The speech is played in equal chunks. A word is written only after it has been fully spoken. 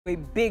A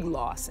big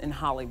loss in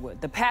Hollywood,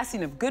 the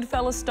passing of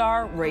Goodfellas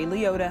star Ray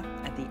Liotta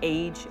at the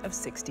age of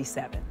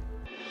 67.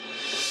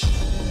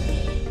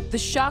 The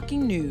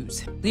shocking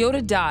news: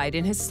 Liotta died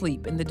in his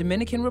sleep in the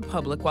Dominican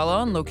Republic while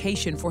on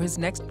location for his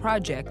next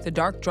project, the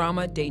dark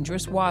drama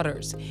Dangerous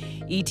Waters.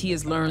 ET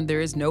has learned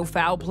there is no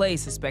foul play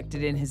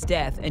suspected in his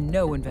death and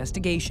no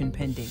investigation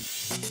pending.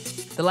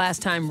 The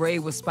last time Ray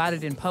was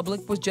spotted in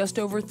public was just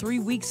over 3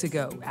 weeks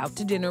ago, out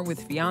to dinner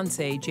with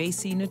fiancée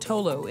J.C.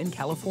 Natolo in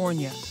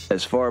California.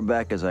 As far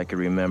back as I can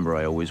remember,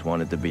 I always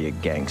wanted to be a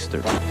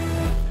gangster.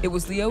 It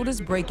was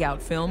Liotta's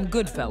breakout film,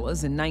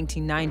 Goodfellas, in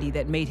 1990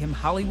 that made him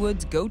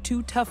Hollywood's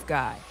go-to tough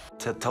guy.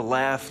 To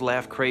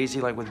laugh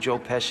crazy like with Joe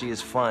Pesci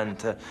is fun.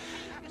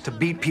 To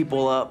beat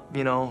people up,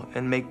 you know,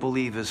 and make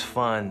believe is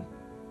fun.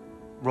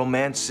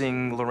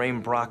 Romancing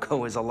Lorraine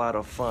Bracco is a lot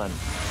of fun.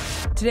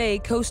 Today,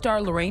 co-star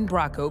Lorraine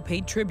Bracco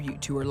paid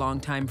tribute to her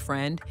longtime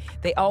friend.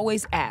 They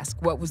always ask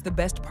what was the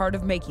best part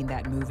of making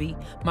that movie.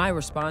 My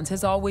response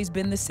has always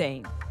been the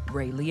same: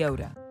 Ray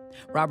Liotta.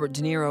 Robert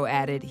De Niro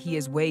added, "He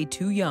is way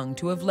too young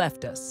to have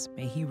left us.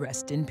 May he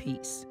rest in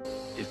peace."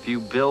 If you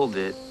build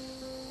it,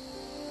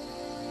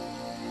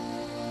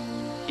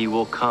 he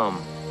will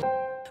come.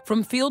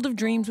 From Field of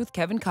Dreams with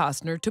Kevin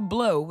Costner to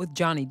Blow with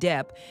Johnny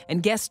Depp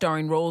and guest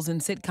starring roles in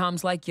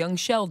sitcoms like Young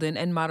Sheldon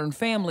and Modern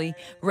Family,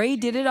 Ray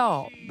did it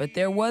all. But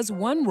there was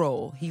one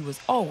role he was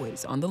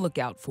always on the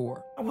lookout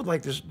for. I would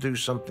like to do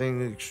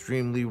something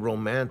extremely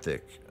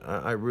romantic.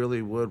 I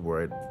really would,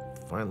 where I'd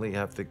finally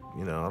have to,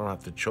 I don't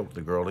have to choke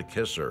the girl to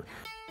kiss her.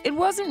 It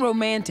wasn't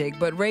romantic,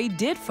 but Ray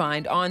did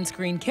find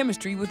on-screen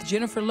chemistry with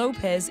Jennifer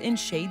Lopez in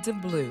Shades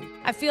of Blue.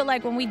 I feel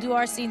like when we do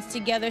our scenes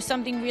together,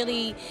 something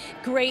really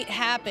great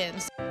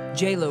happens.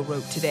 J.Lo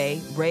wrote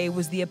today, Ray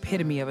was the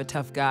epitome of a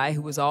tough guy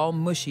who was all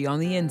mushy on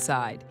the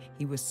inside.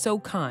 He was so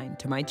kind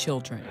to my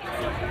children.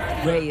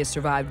 Ray is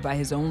survived by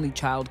his only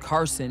child,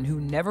 Carson, who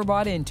never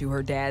bought into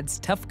her dad's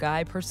tough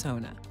guy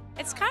persona.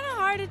 It's kind of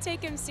hard to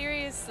take him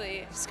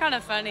seriously. It's kind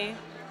of funny.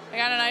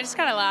 Like, I don't know, I just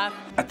kind of laugh.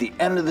 At the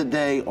end of the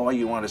day, all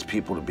you want is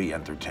people to be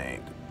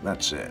entertained.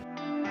 That's it.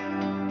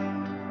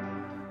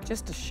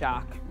 Just a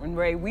shock. When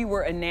Ray, we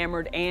were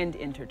enamored and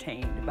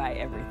entertained by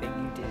everything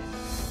you did.